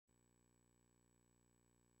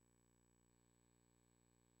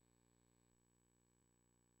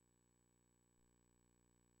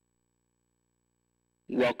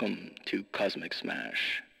Welcome to Cosmic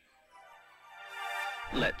Smash.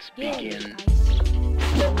 Let's begin.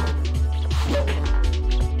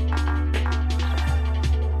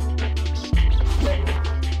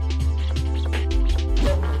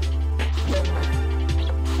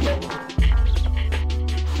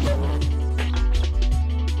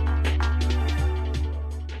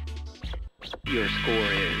 Your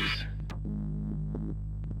score is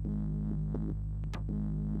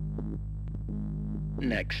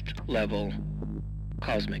Next Level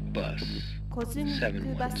Cosmic Bus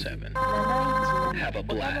 717. Have a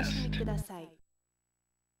blast.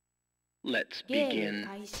 Let's begin.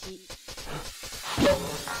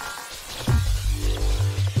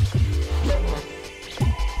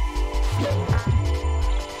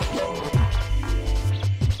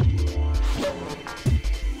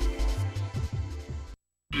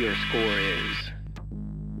 Your score is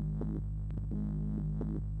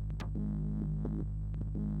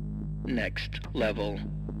Next Level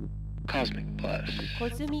Cosmic Bus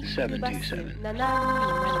 727.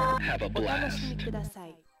 Have a blast.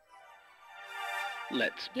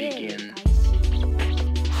 Let's begin.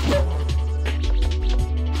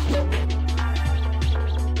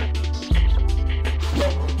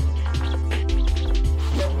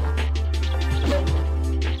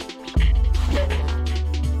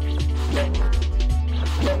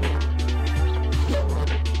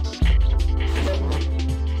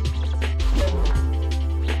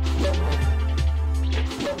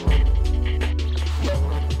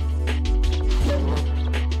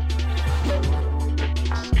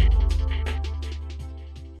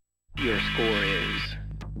 Your score is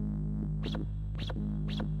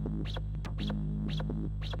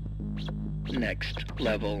Next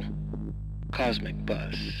Level Cosmic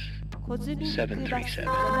Bus 737.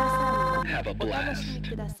 Have a blast.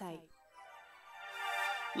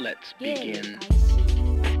 Let's begin.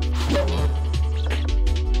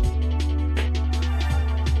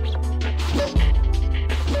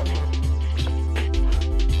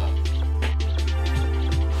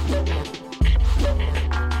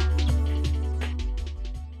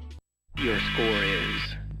 Your score is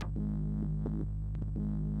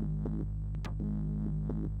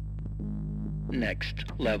Next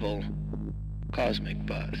Level Cosmic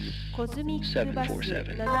Bus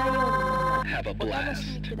 747. Have a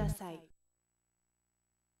blast.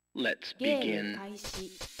 Let's begin.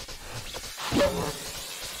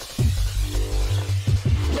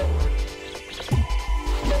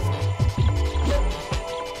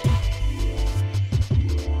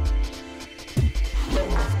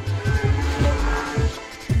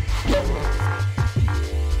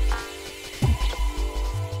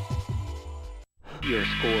 Your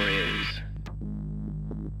score is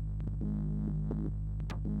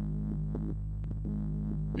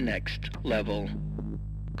Next Level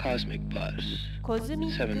Cosmic Bus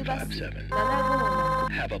 757.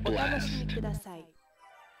 Have a blast.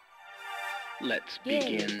 Let's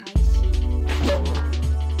begin.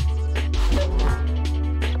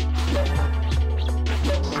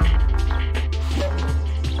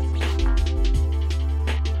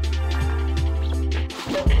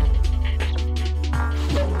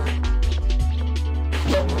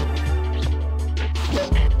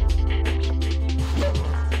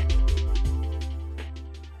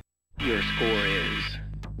 Your score is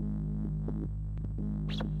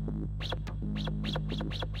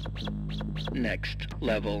Next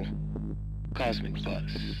Level Cosmic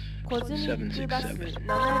Bus 767.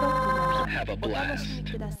 Have a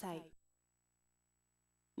blast.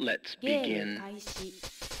 Let's begin.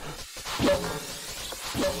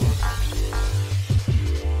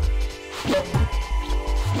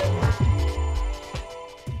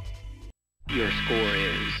 Your score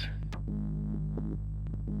is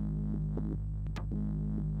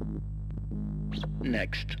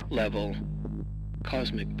Next Level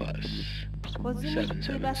Cosmic Bus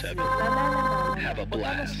 777. Have a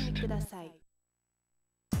blast.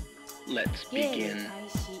 Let's begin.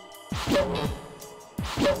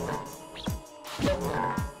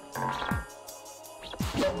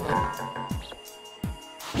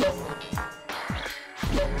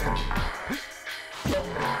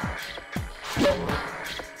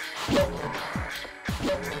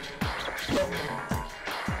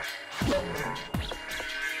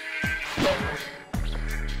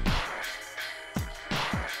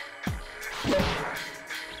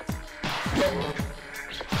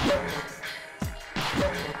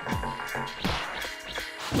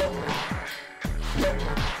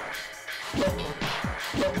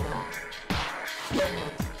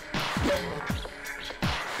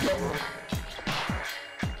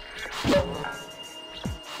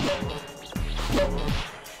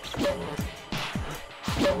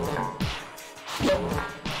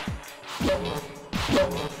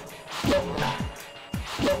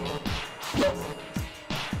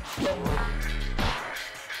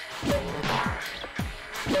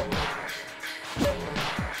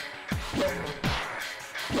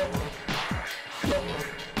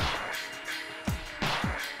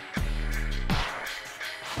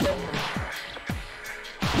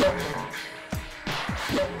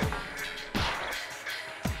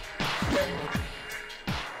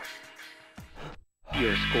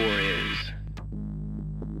 Your score is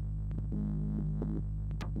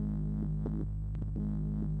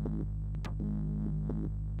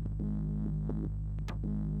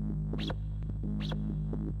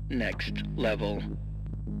Next Level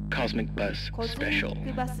Cosmic Bus Special.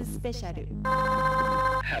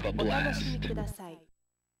 Have a blast.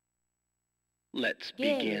 Let's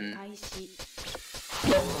begin.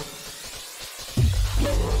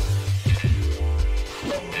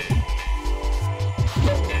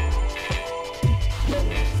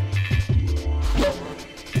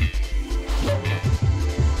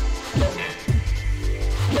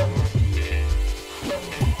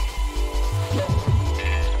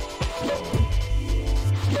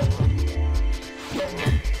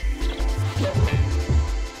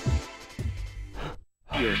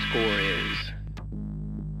 Your score is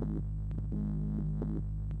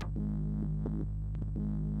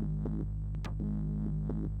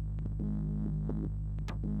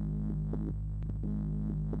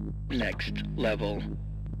Next Level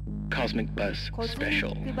Cosmic Bus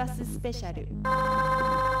Special.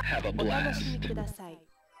 Have a blast.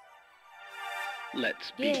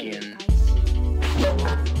 Let's begin.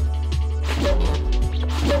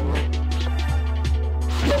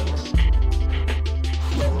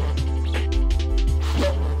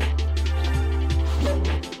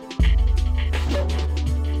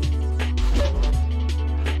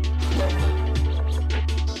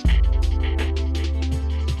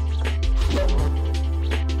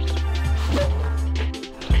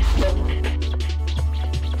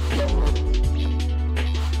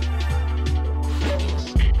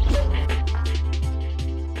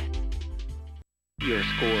 Your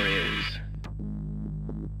score is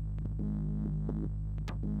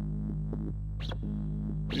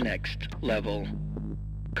Next Level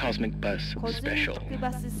Cosmic Bus Special.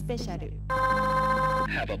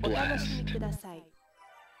 Have a blast.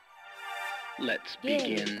 Let's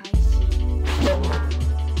begin.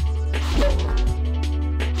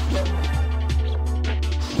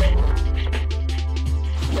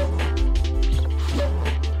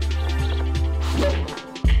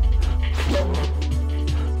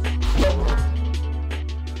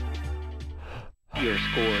 Your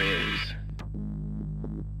score is